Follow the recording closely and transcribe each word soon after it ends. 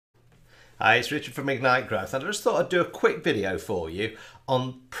Hi, it's Richard from Ignite Growth, and I just thought I'd do a quick video for you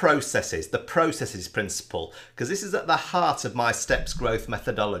on processes, the processes principle, because this is at the heart of my steps growth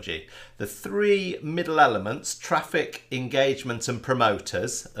methodology. The three middle elements, traffic, engagement and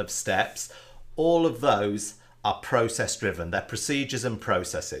promoters of steps, all of those are process driven. They're procedures and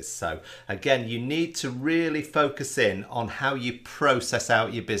processes. So again, you need to really focus in on how you process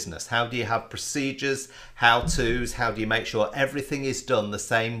out your business. How do you have procedures, how-tos, how do you make sure everything is done the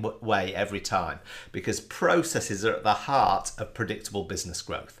same way every time? Because processes are at the heart of predictable business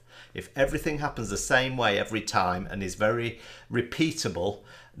growth. If everything happens the same way every time and is very repeatable,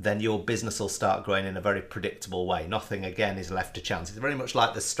 then your business will start growing in a very predictable way. Nothing, again, is left to chance. It's very much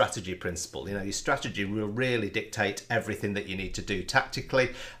like the strategy principle. You know, your strategy will really dictate everything that you need to do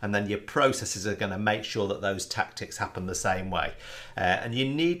tactically, and then your processes are going to make sure that those tactics happen the same way. And you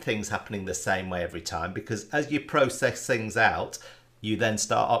need things happening the same way every time, because as you process things out, you then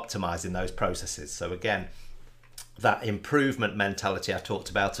start optimizing those processes. So again, that improvement mentality I talked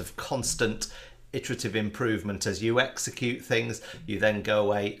about of constant iterative improvement. As you execute things, you then go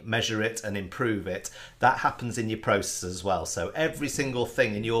away, measure it and improve it. That happens in your process as well. So every single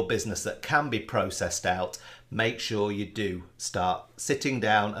thing in your business that can be processed out, make sure you do start sitting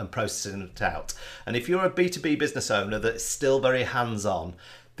down and processing it out. And if you're a B2B business owner that's still very hands-on,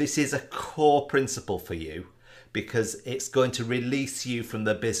 this is a core principle for you, because it's going to release you from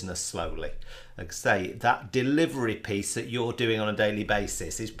the business slowly. Like I say, that delivery piece that you're doing on a daily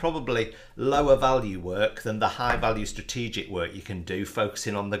basis is probably lower value work than the high value strategic work you can do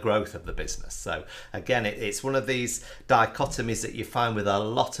focusing on the growth of the business. So again, it's one of these dichotomies that you find with a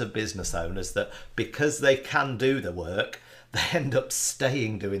lot of business owners, that because they can do the work, they end up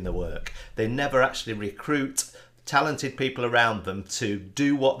staying doing the work. They never actually recruit talented people around them to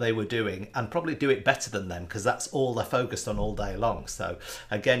do what they were doing and probably do it better than them, because that's all they're focused on all day long. So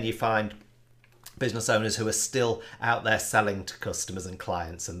again, you find business owners who are still out there selling to customers and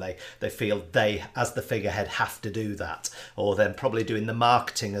clients, and they feel they, as the figurehead, have to do that, or then probably doing the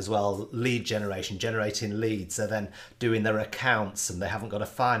marketing as well, lead generation, generating leads. They're then doing their accounts and they haven't got a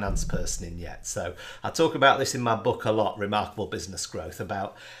finance person in yet. So I talk about this in my book a lot, Remarkable Business Growth,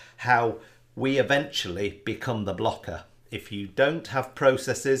 about how we eventually become the blocker. If you don't have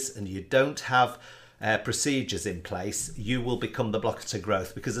processes and you don't have procedures in place, you will become the blocker to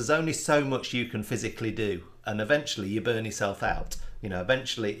growth, because there's only so much you can physically do, and eventually you burn yourself out. You know,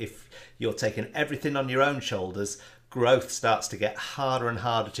 eventually, if you're taking everything on your own shoulders, growth starts to get harder and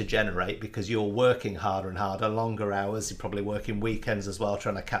harder to generate, because you're working harder and harder, longer hours. You're probably working weekends as well,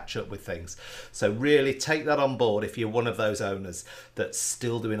 trying to catch up with things. So really take that on board if you're one of those owners that's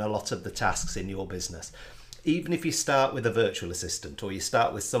still doing a lot of the tasks in your business. Even if you start with a virtual assistant, or you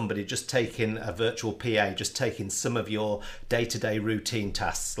start with somebody just taking a virtual PA, just taking some of your day-to-day routine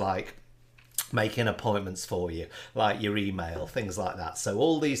tasks, like making appointments for you, like your email, things like that. So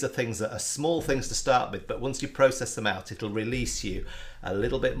all these are things that are small things to start with, but once you process them out, it'll release you a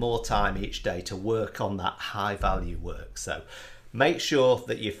little bit more time each day to work on that high value work. So make sure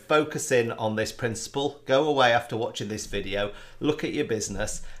that you focus in on this principle. Go away after watching this video, look at your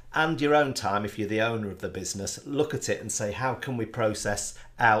business and your own time. If you're the owner of the business, look at it and say, how can we process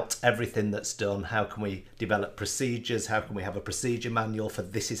out everything that's done? How can we develop procedures? How can we have a procedure manual for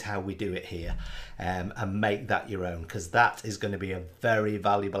this is how we do it here? And make that your own, because that is going to be a very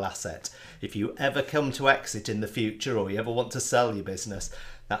valuable asset. If you ever come to exit in the future, or you ever want to sell your business,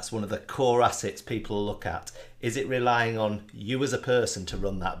 that's one of the core assets people look at. Is it relying on you as a person to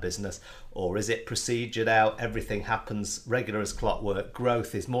run that business, or is it procedured out? Everything happens regular as clockwork.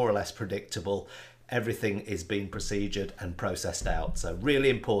 Growth is more or less predictable. Everything is being procedured and processed out. So really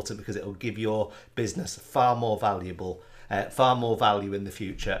important, because it will give your business far more value in the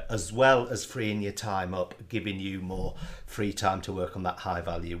future, as well as freeing your time up, giving you more free time to work on that high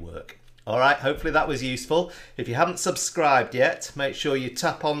value work. All right, hopefully that was useful. If you haven't subscribed yet, make sure you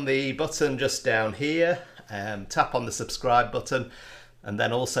tap on the button just down here, tap on the subscribe button, and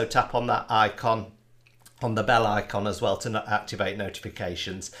then also tap on that icon, on the bell icon as well, to activate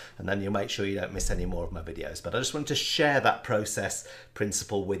notifications, and then you'll make sure you don't miss any more of my videos. But I just wanted to share that process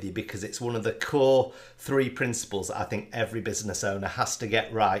principle with you, because it's one of the core three principles that I think every business owner has to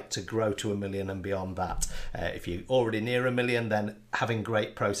get right to grow to 1 million and beyond that. If you're already near 1 million, then having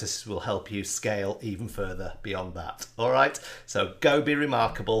great processes will help you scale even further beyond that. All right, so go be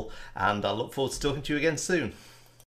remarkable, and I look forward to talking to you again soon.